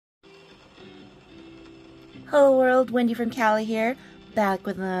Hello world, Wendy from Cali here, back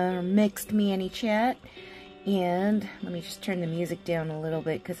with a mixed Manny chat. And let me just turn the music down a little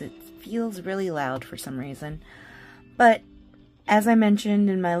bit because it feels really loud for some reason. But as I mentioned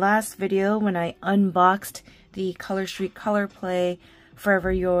in my last video when I unboxed the Color Street Color Play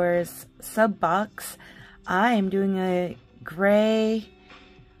Forever Yours sub box, I am doing a Grayscale?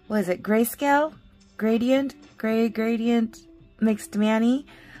 Gradient mixed Manny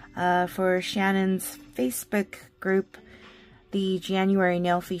for Shannon's Facebook group. The January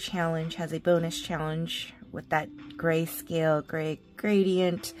Nailfee Challenge has a bonus challenge with that grayscale,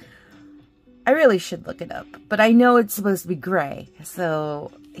 gradient. I really should look it up, but I know it's supposed to be gray,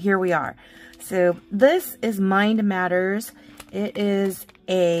 so here we are. So this is Mind Matters. It is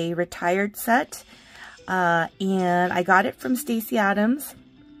a retired set, and I got it from Stacy Adams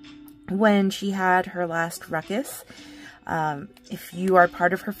when she had her last ruckus. If you are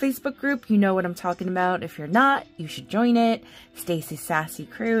part of her Facebook group, you know what I'm talking about. If you're not, you should join it. Stacy Sassy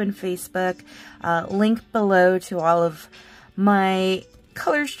Crew in Facebook. Link below to all of my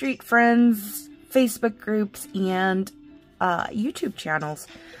Color Street friends, Facebook groups, and YouTube channels.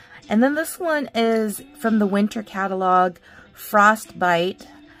 And then this one is from the winter catalog, Byte.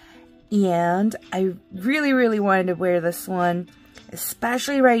 And I really wanted to wear this one,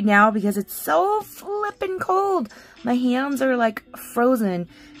 especially right now because it's so flippin' cold. My hands are like frozen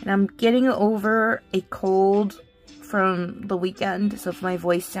and I'm getting over a cold from the weekend. So if my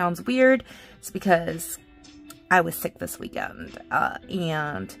voice sounds weird, it's because I was sick this weekend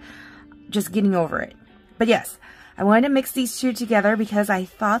and just getting over it. But yes, I wanted to mix these two together because I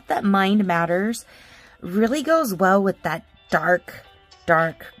thought that Mind Matters really goes well with that dark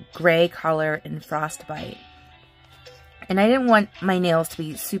gray color in Frostbite. And I didn't want my nails to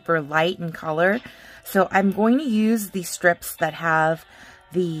be super light in color, so I'm going to use the strips that have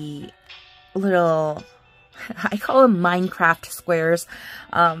the little, I call them Minecraft squares,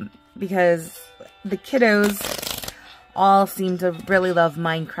 because the kiddos all seem to really love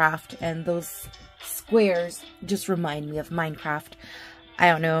Minecraft, and those squares just remind me of Minecraft. I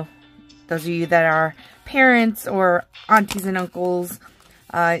don't know, those of you that are parents or aunties and uncles,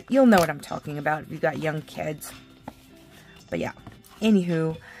 you'll know what I'm talking about if you've got young kids. But yeah,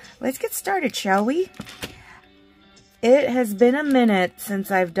 anywho, let's get started, shall we? It has been a minute since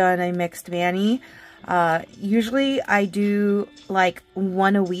I've done a mixed Manny. Usually I do like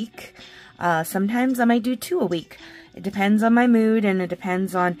one a week. Sometimes I might do two a week. It depends on my mood and it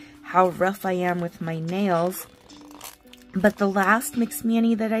depends on how rough I am with my nails. But the last mixed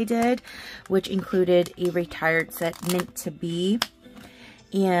Manny that I did, which included a retired set Mint to Be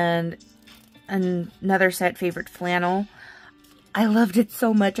and another set Favorite Flannel, I loved it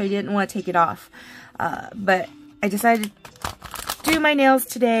so much I didn't want to take it off. But I decided to do my nails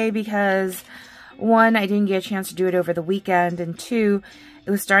today because, one, I didn't get a chance to do it over the weekend, and two,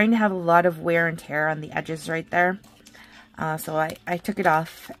 it was starting to have a lot of wear and tear on the edges right there. So I took it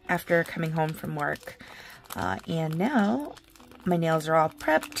off after coming home from work. And now my nails are all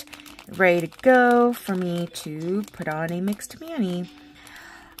prepped, ready to go for me to put on a mixed Manny.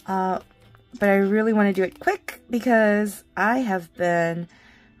 But I really want to do it quick because I have been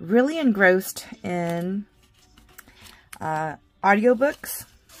really engrossed in audiobooks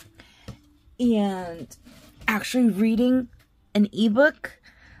and actually reading an ebook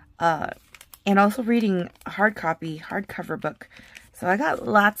and also reading a hardcover book. So I got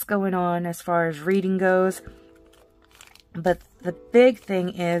lots going on as far as reading goes. But the big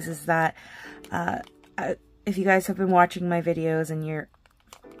thing is that if you guys have been watching my videos and you're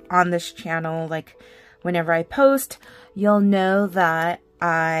on this channel, like whenever I post, you'll know that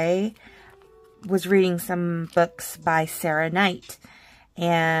I was reading some books by Sarah Knight,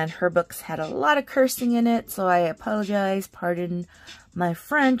 and her books had a lot of cursing in it, so I apologize, pardon my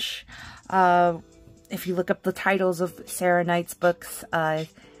French. If you look up the titles of Sarah Knight's books,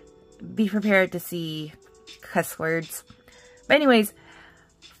 be prepared to see cuss words. But anyways,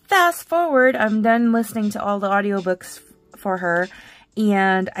 fast forward, I'm done listening to all the audiobooks for her,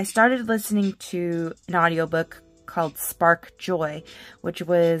 and I started listening to an audiobook called Spark Joy, which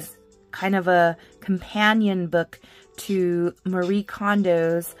was kind of a companion book to Marie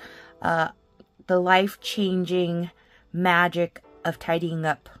Kondo's The Life-Changing Magic of Tidying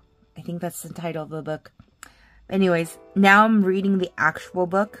Up. I think that's the title of the book. Anyways, now I'm reading the actual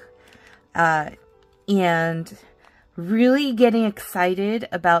book and really getting excited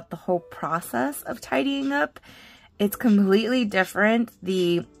about the whole process of tidying up. It's completely different.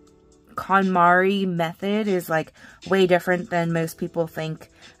 The KonMari method is like way different than most people think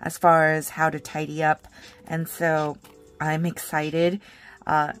as far as how to tidy up. And so I'm excited.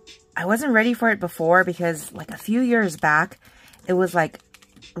 I wasn't ready for it before because like a few years back, it was like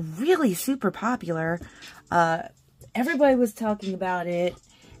really super popular. Everybody was talking about it,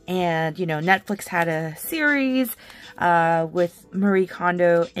 and you know, Netflix had a series with Marie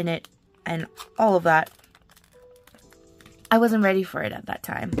Kondo in it and all of that. I wasn't ready for it at that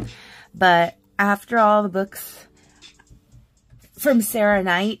time, but after all the books from Sarah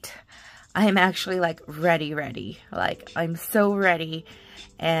Knight, I am actually like ready. Like, I'm so ready.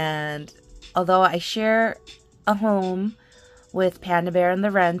 And although I share a home with Panda Bear and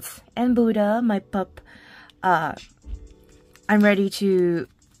the Rents and Buddha, my pup, I'm ready to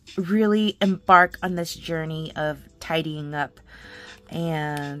really embark on this journey of tidying up.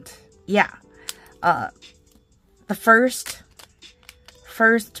 And yeah, the first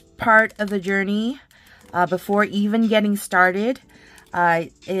part of the journey, before even getting started,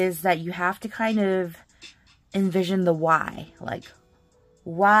 is that you have to kind of envision the why. Like,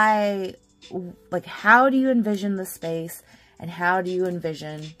 how do you envision the space, and how do you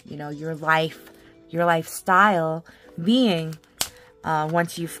envision, you know, your lifestyle being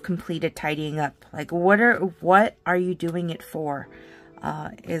once you've completed tidying up? Like, what are you doing it for,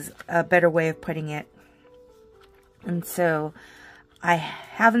 is a better way of putting it. And so I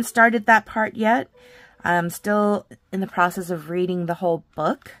haven't started that part yet. I'm still in the process of reading the whole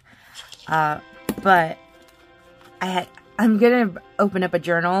book, but I'm gonna open up a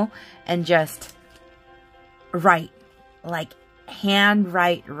journal and just write, like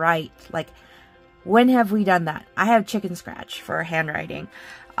handwrite. Like, when have we done that? I have chicken scratch for handwriting,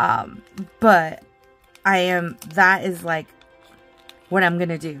 but that is like what I'm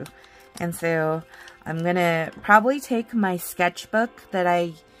gonna do. And so I'm gonna probably take my sketchbook that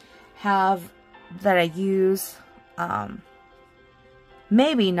I have, that I use,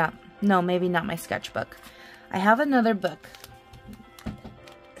 maybe not my sketchbook. I have another book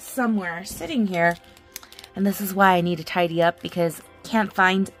somewhere sitting here, and this is why I need to tidy up, because I can't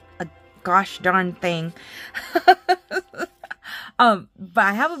find a gosh darn thing. But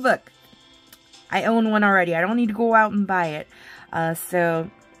I have a book. I own one already. I don't need to go out and buy it. So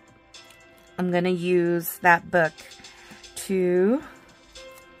I'm gonna use that book to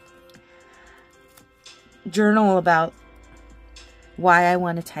journal about why I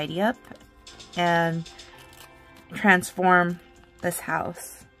want to tidy up and transform this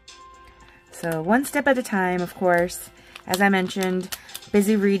house. So one step at a time, of course. As I mentioned,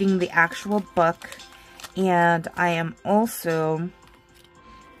 busy reading the actual book, and I am also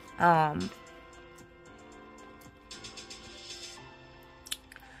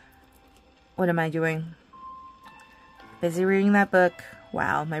what am I doing? Busy reading that book.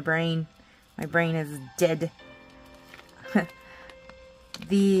 Wow, my brain is dead.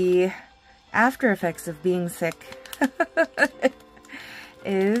 The after effects of being sick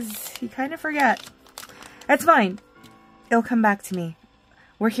is you kind of forget. That's fine. It'll come back to me.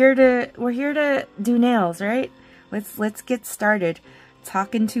 We're here to do nails, right? Let's get started.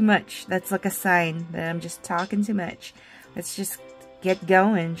 Talking too much. That's like a sign that I'm just talking too much. Let's just get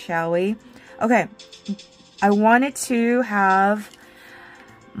going, shall we? Okay. I wanted to have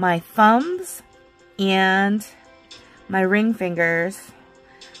my thumbs and my ring fingers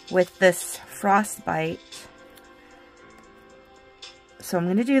with this frostbite. So I'm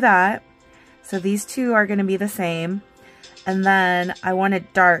going to do that. So these two are going to be the same. And then I want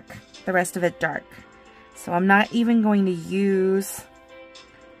it dark, the rest of it dark. So I'm not even going to use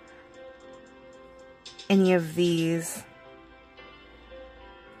any of these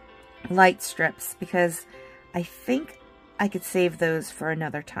light strips, because I think I could save those for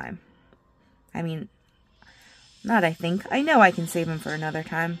another time. I mean, not I think. I know I can save them for another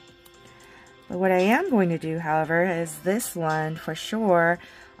time. But what I am going to do, however, is this one, for sure,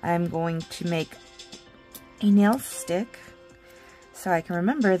 I'm going to make a nail stick so I can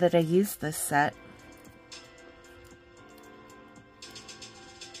remember that I used this set.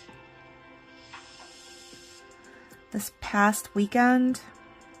 This past weekend,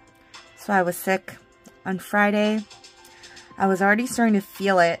 so I was sick on Friday. I was already starting to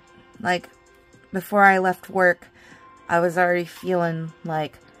feel it. Like, before I left work, I was already feeling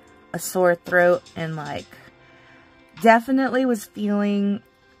like a sore throat, and like definitely was feeling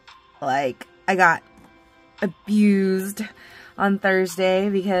like I got abused on Thursday,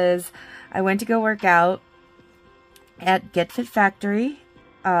 because I went to go work out at Get Fit Factory,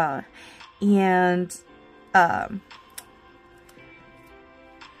 and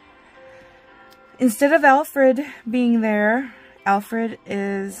instead of Alfred being there, Alfred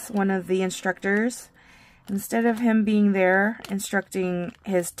is one of the instructors. Instead of him being there instructing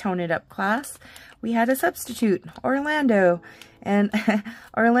his Tone It Up class, we had a substitute, Orlando. And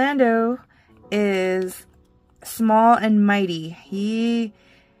Orlando is small and mighty. He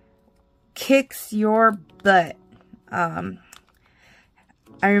kicks your butt.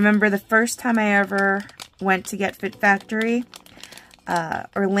 I remember the first time I ever went to Get Fit Factory,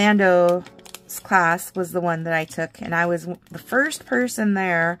 Orlando's class was the one that I took, and I was the first person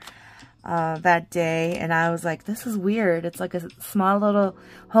there that day, and I was like, this is weird. It's like a small little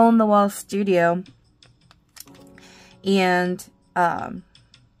hole-in-the-wall studio, and sorry,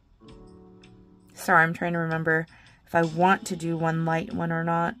 I'm trying to remember if I want to do one light one or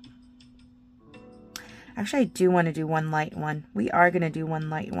not. Actually, I do want to do one light one. We are going to do one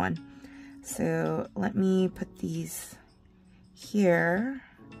light one. So let me put these here.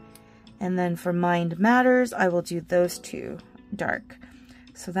 And then for Mind Matters, I will do those two dark.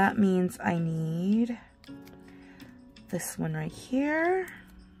 So that means I need this one right here.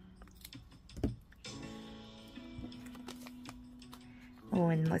 Oh,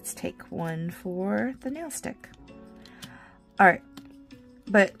 and let's take one for the nail stick. All right,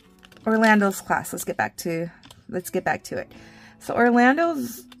 but Orlando's class, let's get back to it. So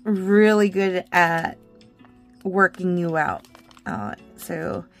Orlando's really good at working you out.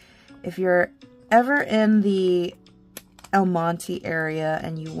 So if you're ever in the El Monte area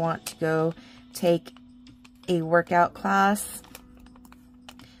and you want to go take a workout class,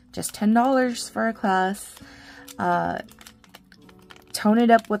 just $10 for a class. Tone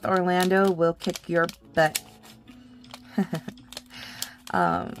It Up with Orlando will kick your butt.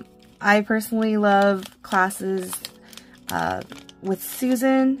 I personally love classes with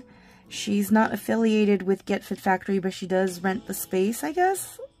Susan. She's not affiliated with Get Fit Factory, but she does rent the space, I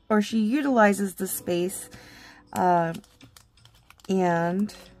guess. Or she utilizes the space. Yeah.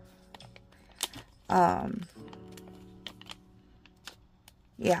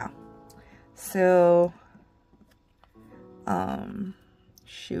 So,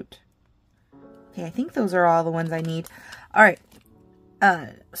 shoot. Okay, I think those are all the ones I need. Alright.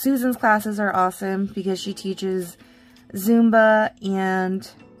 Susan's classes are awesome because she teaches Zumba and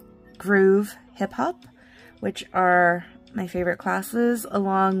Groove Hip Hop, which are my favorite classes,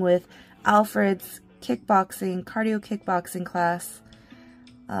 along with Alfred's kickboxing, cardio kickboxing class.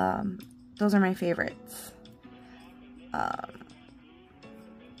 Those are my favorites.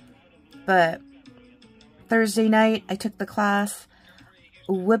 But Thursday night, I took the class,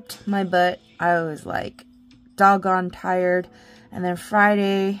 whipped my butt. I was like doggone tired. And then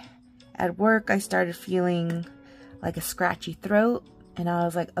Friday at work, I started feeling like a scratchy throat. And I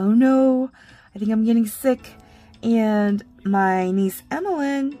was like, oh no, I think I'm getting sick. And my niece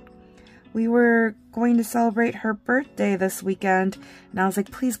Emmeline, we were going to celebrate her birthday this weekend. And I was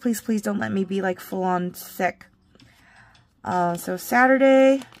like, please, please, please don't let me be like full on sick. So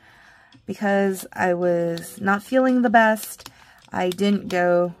Saturday, because I was not feeling the best, I didn't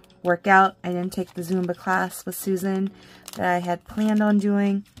go work out. I didn't take the Zumba class with Susan that I had planned on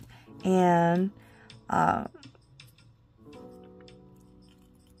doing. And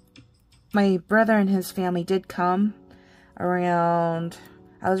my brother and his family did come around.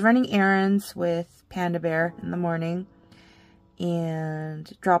 I was running errands with Panda Bear in the morning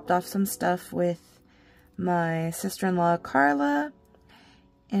and dropped off some stuff with my sister-in-law Carla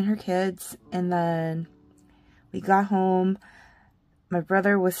and her kids, and then we got home. My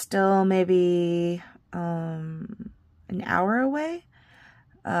brother was still maybe an hour away,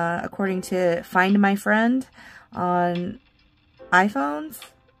 according to Find My Friend on iPhones.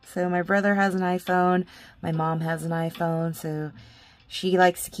 So my brother has an iPhone, my mom has an iPhone, so she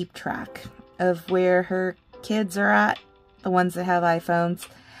likes to keep track of where her kids are at, the ones that have iPhones,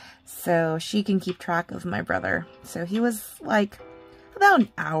 so she can keep track of my brother. So he was like about an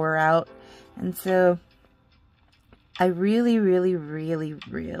hour out, and so I really, really, really,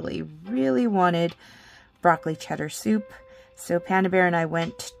 really, really wanted broccoli cheddar soup. So Panda Bear and I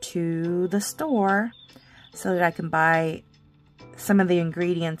went to the store so that I can buy some of the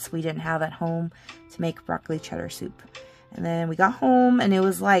ingredients we didn't have at home to make broccoli cheddar soup. And then we got home, and it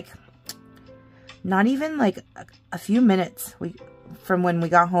was like not even like a few minutes from when we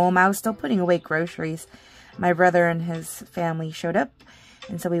got home. I was still putting away groceries. My brother and his family showed up,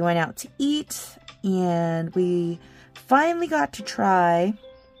 and so we went out to eat, and we finally got to try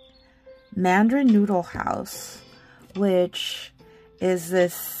Mandarin Noodle House, which is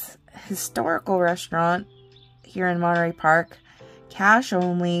this historical restaurant here in Monterey Park. Cash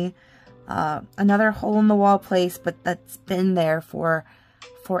only. Another hole-in-the-wall place, but that's been there for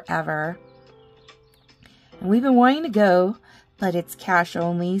forever. And we've been wanting to go, but it's cash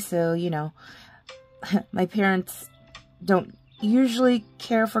only, so, you know, my parents don't usually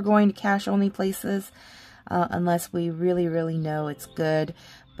care for going to cash-only places. unless we really, really know it's good.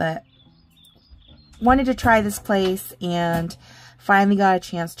 But wanted to try this place and finally got a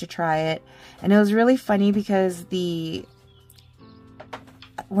chance to try it. And it was really funny because we're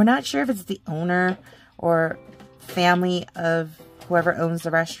not sure if it's the owner or family of whoever owns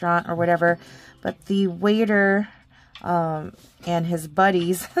the restaurant or whatever, but the waiter and his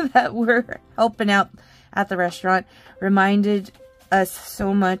buddies that were helping out at the restaurant reminded us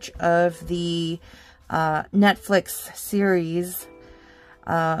so much of the Netflix series,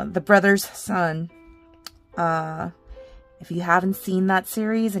 The Brother's Son. If you haven't seen that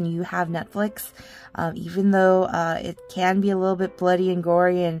series and you have Netflix, even though it can be a little bit bloody and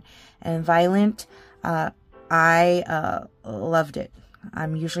gory and violent, I loved it.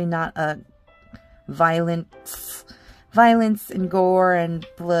 I'm usually not a violence and gore and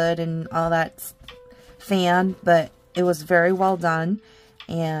blood and all that fan, but it was very well done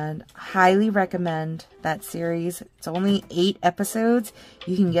and highly recommend that series. It's only 8 episodes.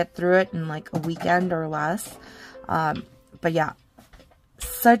 You can get through it in like a weekend or less. But yeah,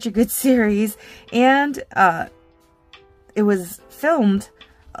 such a good series. And it was filmed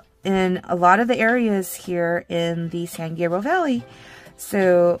in a lot of the areas here in the San Gabriel Valley.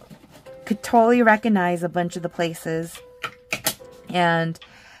 So could totally recognize a bunch of the places. And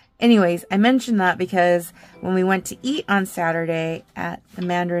anyways, I mentioned that because when we went to eat on Saturday at the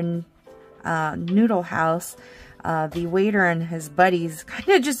Mandarin Noodle House, the waiter and his buddies kind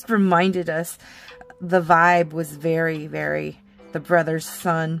of just reminded us. The vibe was very, very The Brother's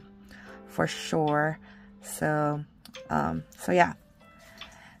Son for sure. So yeah.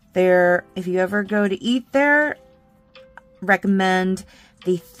 There, if you ever go to eat there, recommend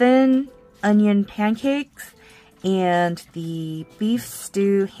the thin onion pancakes and the beef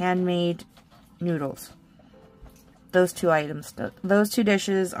stew handmade noodles. Those 2 items. Those 2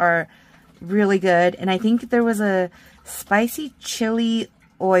 dishes are really good. And I think there was a spicy chili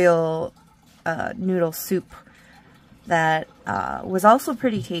oil noodle soup that was also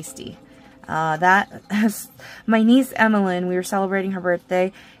pretty tasty. My niece Emmeline, we were celebrating her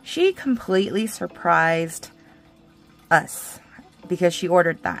birthday, she completely surprised us because she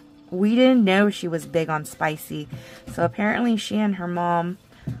ordered that. We didn't know she was big on spicy, so apparently she and her mom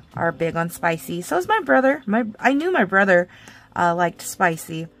are big on spicy. So is my brother. I knew my brother liked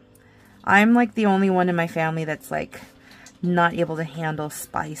spicy. I'm like the only one in my family that's like not able to handle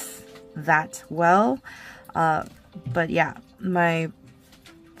spice that well. But yeah, my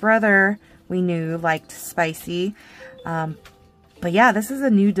brother, we knew, liked spicy. But yeah, this is a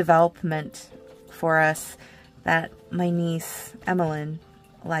new development for us that my niece Emmeline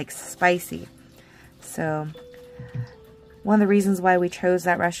likes spicy. So one of the reasons why we chose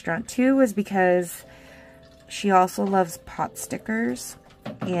that restaurant too was because she also loves pot stickers,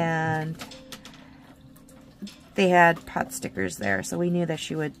 and they had pot stickers there, so we knew that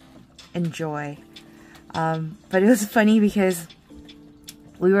she would enjoy. But it was funny because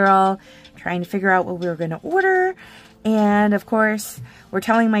we were all trying to figure out what we were going to order, and of course we're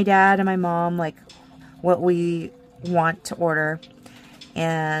telling my dad and my mom like what we want to order,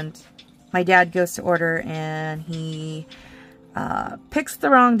 and my dad goes to order and he picks the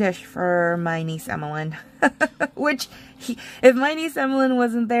wrong dish for my niece Emmeline. Which, if my niece Emmeline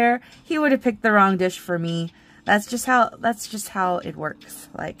wasn't there, he would have picked the wrong dish for me. That's just how it works.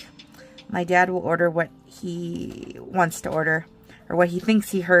 Like, my dad will order what he wants to order, or what he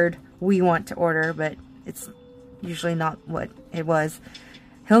thinks he heard we want to order, but it's usually not what it was.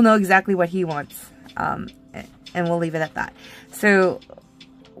 He'll know exactly what he wants, and we'll leave it at that. So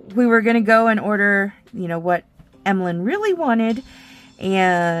we were gonna go and order, you know, what Emmeline really wanted,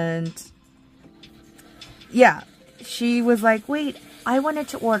 and yeah, she was like, wait, I wanted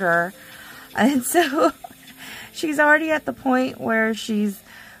to order. And so she's already at the point where she's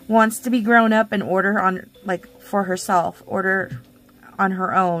wants to be grown up and order on, like, for herself, order on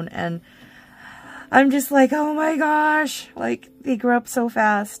her own. And I'm just like, oh my gosh, like, they grow up so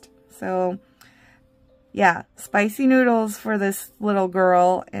fast. So yeah, spicy noodles for this little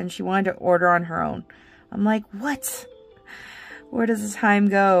girl, and she wanted to order on her own. I'm like, what? Where does this time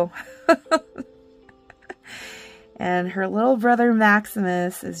go? And her little brother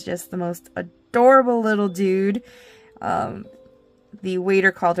Maximus is just the most adorable little dude. The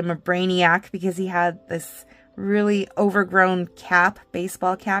waiter called him a brainiac because he had this really overgrown cap,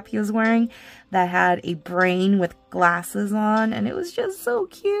 baseball cap he was wearing, that had a brain with glasses on, and it was just so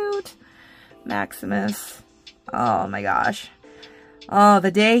cute. Maximus. Oh my gosh. Oh,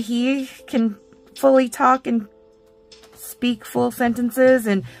 the day he can fully talk and speak full sentences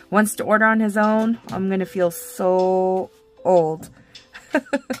and wants to order on his own, I'm gonna feel so old.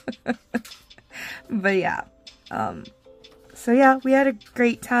 But yeah. So yeah, we had a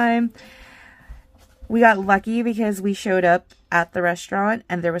great time. We got lucky because we showed up at the restaurant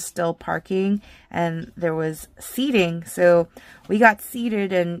and there was still parking and there was seating. So we got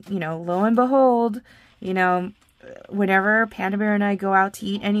seated and, you know, lo and behold, you know, whenever Panda Bear and I go out to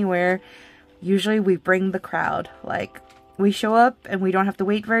eat anywhere, usually we bring the crowd. Like, we show up and we don't have to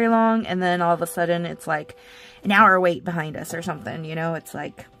wait very long, and then all of a sudden it's like an hour wait behind us or something, you know? It's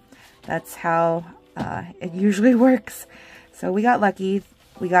like, that's how it usually works. So we got lucky.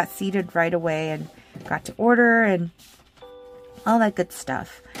 We got seated right away and got to order and all that good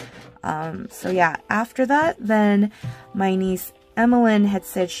stuff. So yeah, after that, then my niece Emelyn had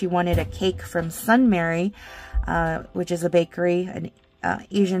said she wanted a cake from Sun Mary, which is a bakery, an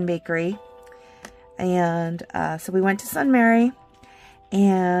Asian bakery. And so we went to Sun Mary,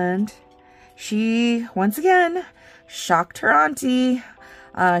 and she, once again, shocked her auntie.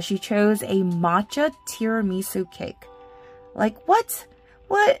 She chose a matcha tiramisu cake. Like, what?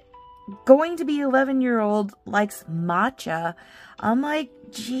 What? Going to be 11-year-old likes matcha? I'm like,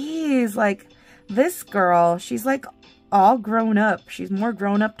 geez, like, this girl, she's like all grown up. She's more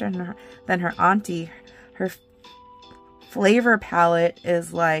grown up than her auntie. Her flavor palette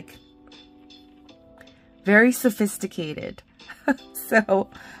is like very sophisticated. So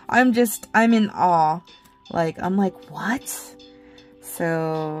I'm in awe. Like, I'm like, what?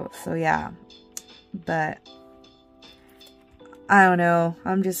 So yeah, but I don't know.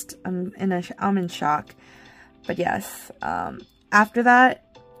 I'm in shock. But yes, after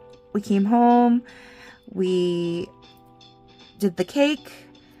that, we came home. We did the cake.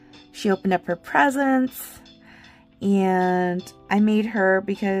 She opened up her presents. And I made her,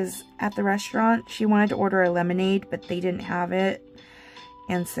 because at the restaurant, she wanted to order a lemonade, but they didn't have it.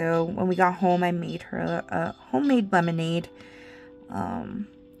 And so when we got home, I made her a homemade lemonade.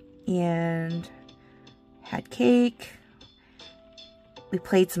 And had cake. We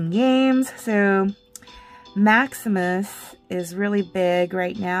played some games. So Maximus is really big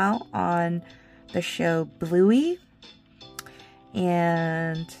right now on the show Bluey.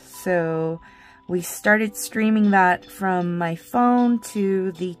 And so we started streaming that from my phone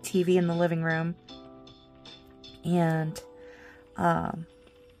to the TV in the living room. And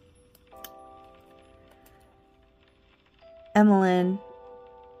Emelyn,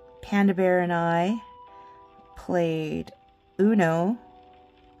 Panda Bear, and I played Uno.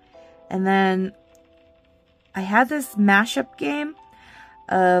 And then I had this mashup game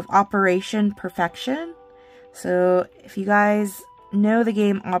of Operation Perfection. So if you guys know the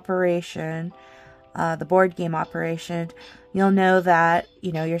game Operation, the board game Operation, you'll know that,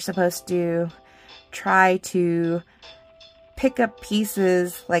 you know, you're supposed to try to pick up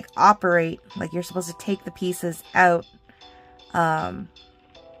pieces, like operate, like you're supposed to take the pieces out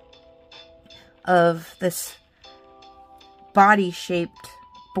of this body-shaped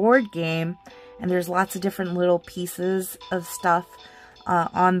board game, and there's lots of different little pieces of stuff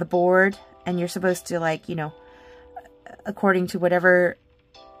on the board, and you're supposed to, like, you know, according to whatever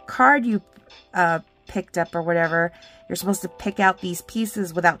card you picked up or whatever, you're supposed to pick out these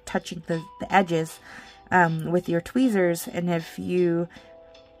pieces without touching the edges with your tweezers, and if you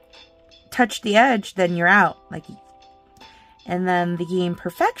touch the edge, then you're out. Like, and then the game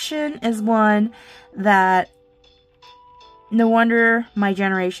Perfection is one that, no wonder my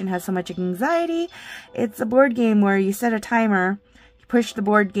generation has so much anxiety. It's a board game where you set a timer, you push the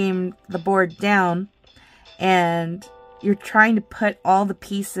board down, and you're trying to put all the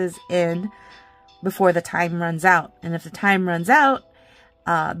pieces in before the time runs out. And if the time runs out,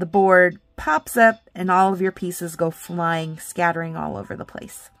 the board pops up and all of your pieces go flying, scattering all over the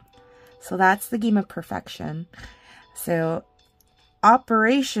place. So that's the game of Perfection. So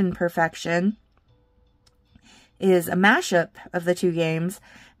Operation Perfection is a mashup of the two games.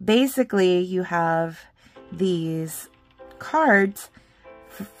 Basically, you have these cards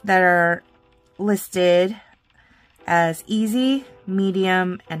that are listed as easy,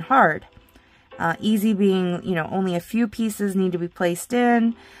 medium, and hard. Easy being, you know, only a few pieces need to be placed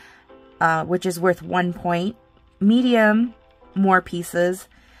in, which is worth 1 point. Medium, more pieces,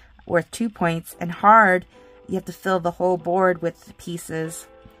 worth 2 points. And hard, you have to fill the whole board with pieces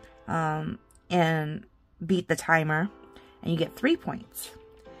and beat the timer, and you get 3 points.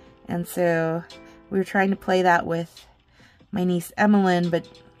 And so we were trying to play that with my niece Emelyn, but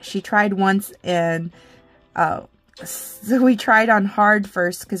she tried once, and so we tried on hard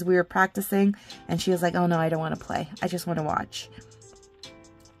first because we were practicing, and she was like, oh no, I don't want to play, I just want to watch.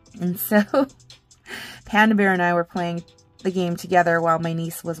 And so Panda Bear and I were playing the game together while my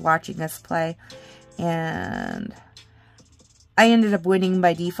niece was watching us play, and I ended up winning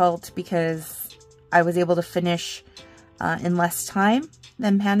by default because I was able to finish in less time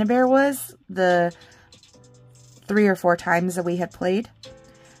than Panda Bear was the 3 or 4 times that we had played.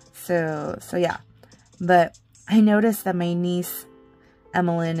 So yeah. But I noticed that my niece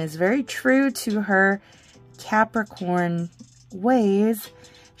Emelyn is very true to her Capricorn ways.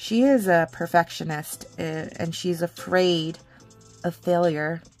 She is a perfectionist, and she's afraid of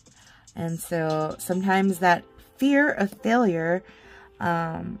failure. And so sometimes that fear of failure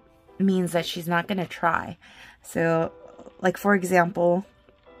means that she's not going to try. So, like, for example,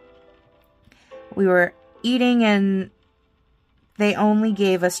 we were eating and they only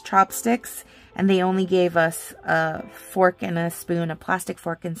gave us chopsticks, and they only gave us a fork and a spoon, a plastic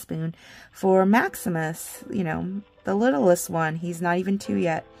fork and spoon for Maximus, you know, the littlest one. He's not even 2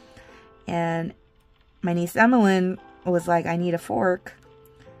 yet. And my niece Emelyn was like, I need a fork.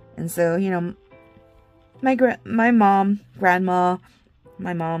 And so, you know, my mom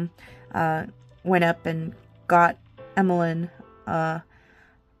went up and got Emelyn a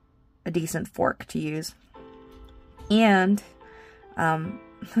decent fork to use. And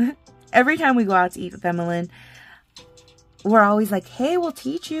every time we go out to eat with Emelyn, we're always like, hey, we'll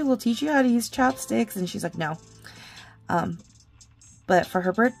teach you how to use chopsticks. And she's like, no. But for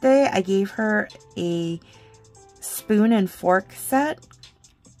her birthday, I gave her a spoon and fork set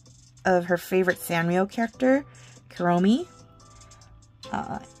of her favorite Sanrio character, Kuromi.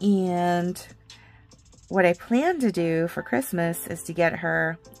 And what I plan to do for Christmas is to get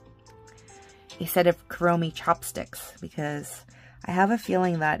her a set of Kuromi chopsticks, because I have a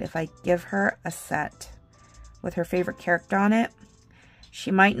feeling that if I give her a set with her favorite character on it, she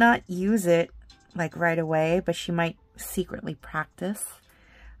might not use it like right away, but she might secretly practice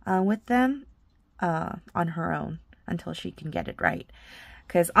with them on her own until she can get it right.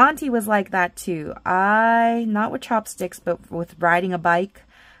 Because Auntie was like that too. Not with chopsticks, but with riding a bike.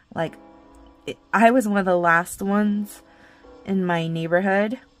 Like, I was one of the last ones in my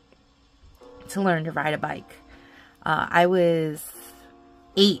neighborhood to learn to ride a bike. I was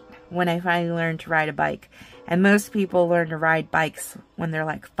 8 when I finally learned to ride a bike. And most people learn to ride bikes when they're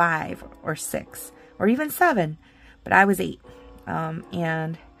like 5 or 6 or even 7. But I was 8.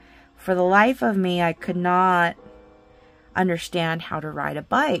 And for the life of me, I could not understand how to ride a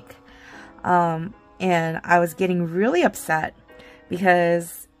bike. And I was getting really upset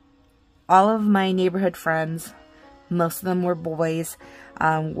because all of my neighborhood friends, most of them were boys,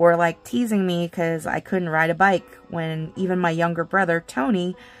 were like teasing me because I couldn't ride a bike, when even my younger brother,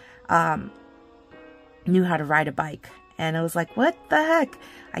 Tony, knew how to ride a bike. And it was like, what the heck?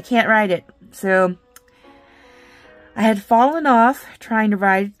 I can't ride it. So I had fallen off trying to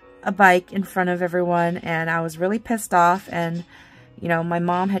ride a bike in front of everyone, and I was really pissed off. And, you know, my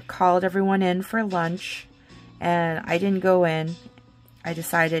mom had called everyone in for lunch, and I didn't go in. I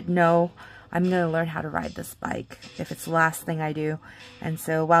decided, no, I'm going to learn how to ride this bike if it's the last thing I do. And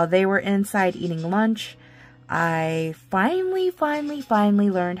so while they were inside eating lunch, I finally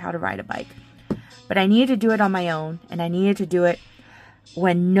learned how to ride a bike. But I needed to do it on my own, and I needed to do it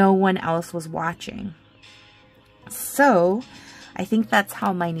when no one else was watching. So I think that's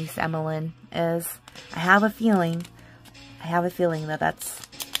how my niece Emelyn is. I have a feeling that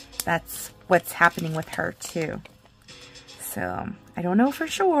that's what's happening with her too. So I don't know for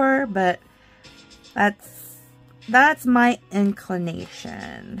sure, but that's my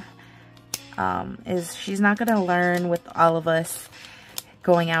inclination. Is she's not gonna learn with all of us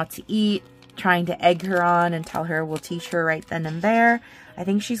going out to eat, trying to egg her on and tell her we'll teach her right then and there. I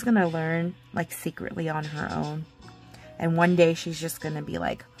think she's gonna learn like secretly on her own. And one day she's just going to be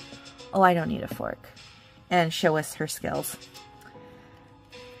like, oh, I don't need a fork, and show us her skills.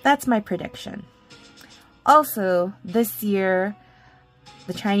 That's my prediction. Also, this year,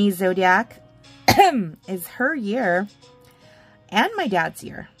 the Chinese Zodiac is her year and my dad's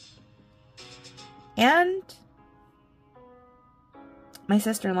year. And my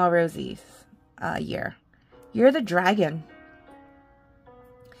sister-in-law Rosie's year. You're the dragon.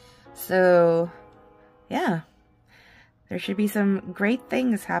 So, yeah. There should be some great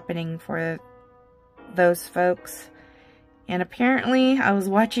things happening for those folks. And apparently, I was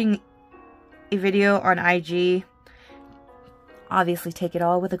watching a video on IG. Obviously, take it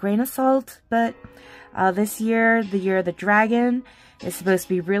all with a grain of salt. But this year, the year of the dragon, is supposed to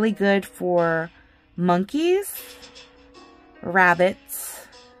be really good for monkeys, rabbits,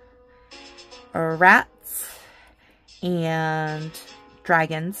 or rats, and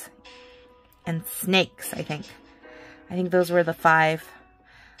dragons, and snakes, I think. I think those were the 5.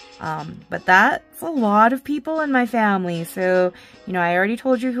 But that's a lot of people in my family. So, you know, I already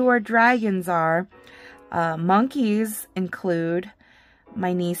told you who our dragons are. Monkeys include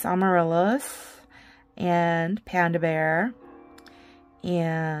my niece Amaryllis, and Panda Bear,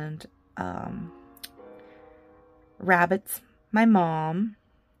 and Rabbit's my mom.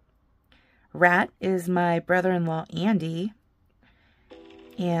 Rat is my brother-in-law, Andy.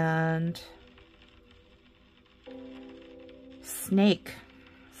 And Snake.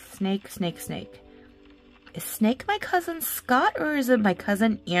 Snake. Is Snake my cousin Scott, or is it my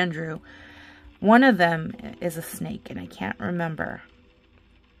cousin Andrew? One of them is a snake, and I can't remember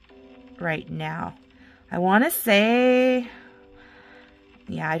right now. I want to say...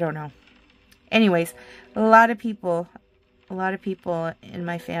 yeah, I don't know. Anyways, a lot of people in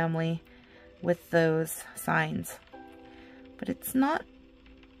my family with those signs. But it's not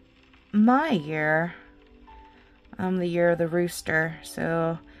my year. I'm the year of the rooster,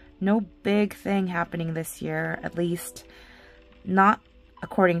 so no big thing happening this year, at least not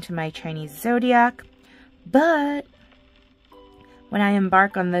according to my Chinese zodiac. But when I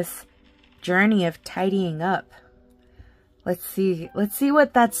embark on this journey of tidying up, let's see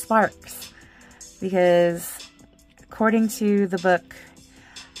what that sparks. Because according to the book,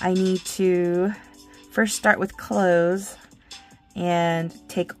 I need to first start with clothes and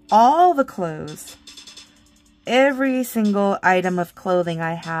take all the clothes, every single item of clothing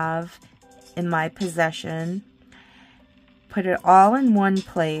I have in my possession, put it all in one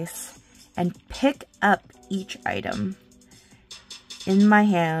place, and pick up each item in my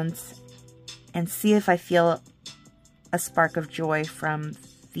hands and see if I feel a spark of joy from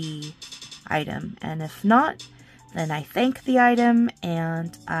the item. And if not, then I thank the item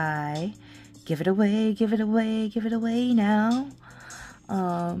and I give it away now,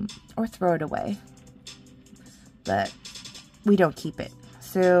 or throw it away. But we don't keep it.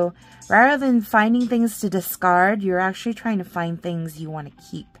 So rather than finding things to discard, you're actually trying to find things you want to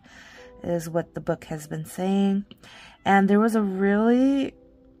keep, is what the book has been saying. And there was a really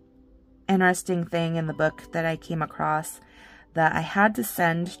interesting thing in the book that I came across that I had to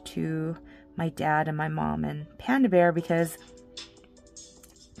send to my dad and my mom and Panda Bear because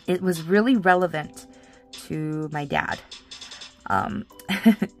it was really relevant to my dad.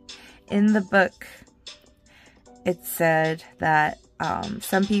 In the book, it said that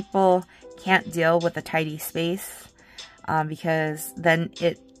some people can't deal with a tidy space because then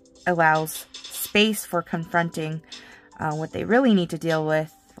it allows space for confronting what they really need to deal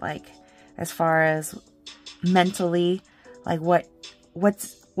with, like as far as mentally, like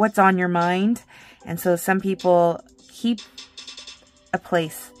what's on your mind. And so some people keep a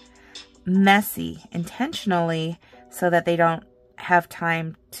place messy intentionally so that they don't have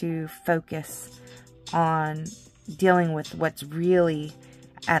time to focus on dealing with what's really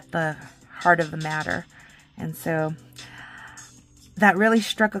at the heart of the matter. And so that really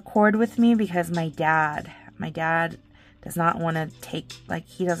struck a chord with me because my dad does not want to take, like,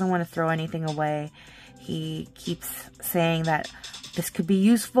 he doesn't want to throw anything away. He keeps saying that this could be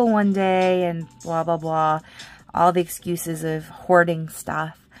useful one day and blah, blah, blah. All the excuses of hoarding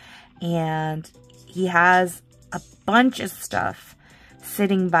stuff. And he has a bunch of stuff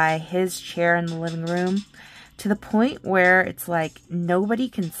sitting by his chair in the living room to the point where it's like nobody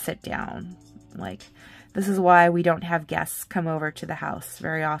can sit down. Like, this is why we don't have guests come over to the house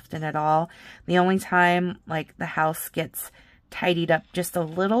very often at all. The only time, like, the house gets tidied up just a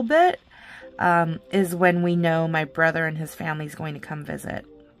little bit is when we know my brother and his family is going to come visit.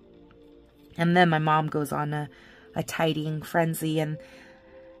 And then my mom goes on a tidying frenzy, and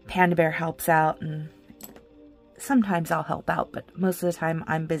Panda Bear helps out, and sometimes I'll help out, but most of the time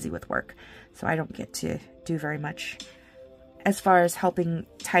I'm busy with work, so I don't get to do very much as far as helping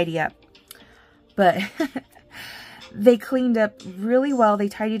tidy up. But they cleaned up really well. They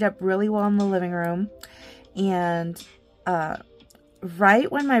tidied up really well in the living room. And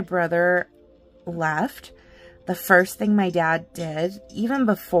right when my brother left, the first thing my dad did, even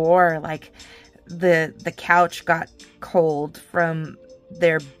before like the couch got cold from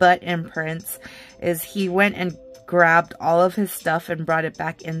their butt imprints, is he went and grabbed all of his stuff and brought it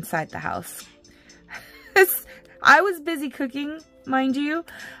back inside the house. I was busy cooking, mind you.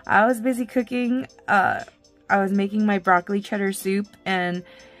 I was busy cooking. I was making my broccoli cheddar soup and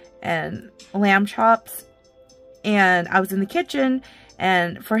lamb chops, and I was in the kitchen,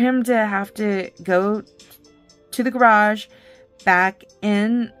 and for him to have to go to the garage, back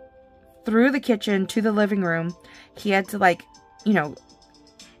in through the kitchen to the living room, he had to, like, you know,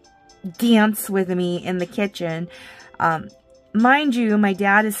 dance with me in the kitchen. Mind you, my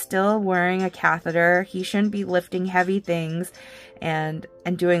dad is still wearing a catheter. He shouldn't be lifting heavy things and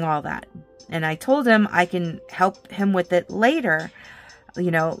doing all that. And I told him I can help him with it later,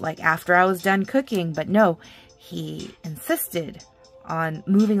 you know, like after I was done cooking. But no, he insisted on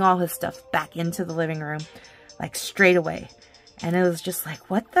moving all his stuff back into the living room, like straight away. And it was just like,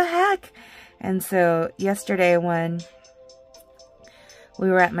 what the heck? And so yesterday when we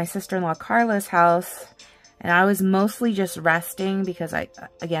were at my sister-in-law Carla's house, and I was mostly just resting because I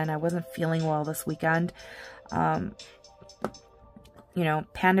wasn't feeling well this weekend. You know,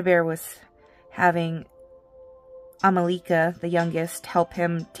 Panda Bear was having Amalika, the youngest, help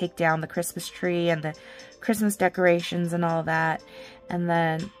him take down the Christmas tree and the Christmas decorations and all that. And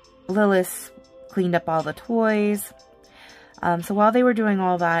then Lilith cleaned up all the toys. So while they were doing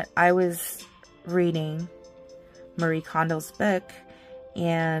all that, I was reading Marie Kondo's book.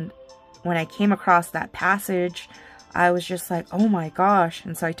 And when I came across that passage, I was just like, oh my gosh.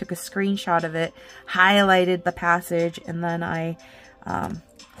 And so I took a screenshot of it, highlighted the passage, and then I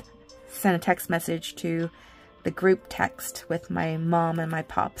sent a text message to the group text with my mom and my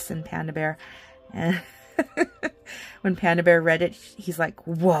pops and Panda Bear. And when Panda Bear read it, he's like,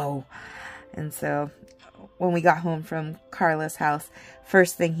 whoa. And so when we got home from Carla's house,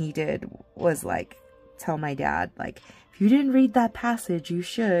 first thing he did was like tell my dad, like, if you didn't read that passage, you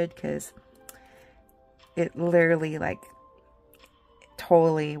should, because it literally, like,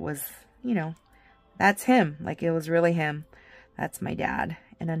 totally was, you know, that's him. Like, it was really him. That's my dad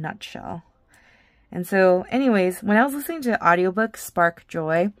in a nutshell. And so, anyways, when I was listening to the audiobook, Spark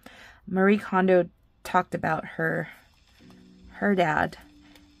Joy, Marie Kondo talked about her dad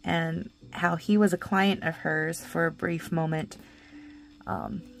and how he was a client of hers for a brief moment.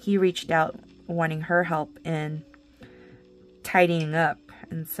 He reached out wanting her help in tidying up.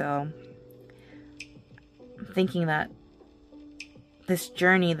 And so I'm thinking that this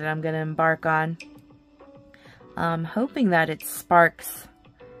journey that I'm going to embark on, I'm hoping that it sparks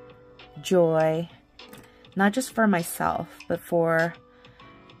joy, not just for myself, but for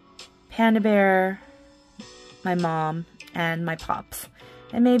Panda Bear, my mom, and my pops.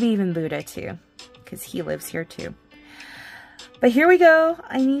 And maybe even Buddha too, because he lives here too. But here we go.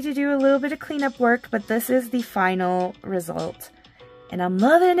 I need to do a little bit of cleanup work, but this is the final result. And I'm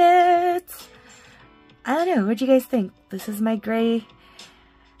loving it. I don't know, what do you guys think? This is my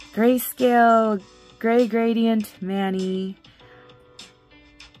Grayscale, gray gradient Manny.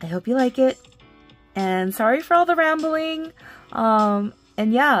 I hope you like it. And sorry for all the rambling. And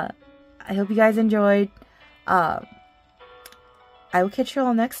yeah, I hope you guys enjoyed. I will catch you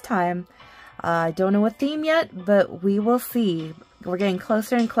all next time. I don't know what theme yet, but we will see. We're getting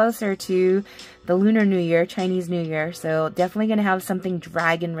closer and closer to the Lunar New Year, Chinese New Year, so definitely going to have something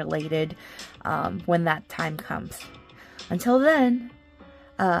dragon related when that time comes. Until then,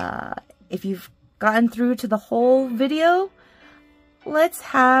 if you've gotten through to the whole video, let's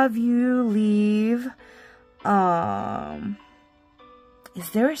have you leave. Is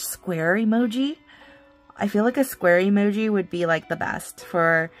there a square emoji? I feel like a square emoji would be like the best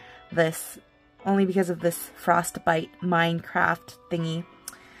for this, only because of this Frostbite Minecraft thingy.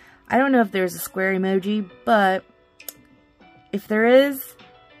 I don't know if there's a square emoji, but if there is,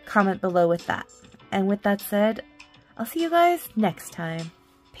 comment below with that. And with that said, I'll see you guys next time.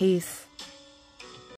 Peace.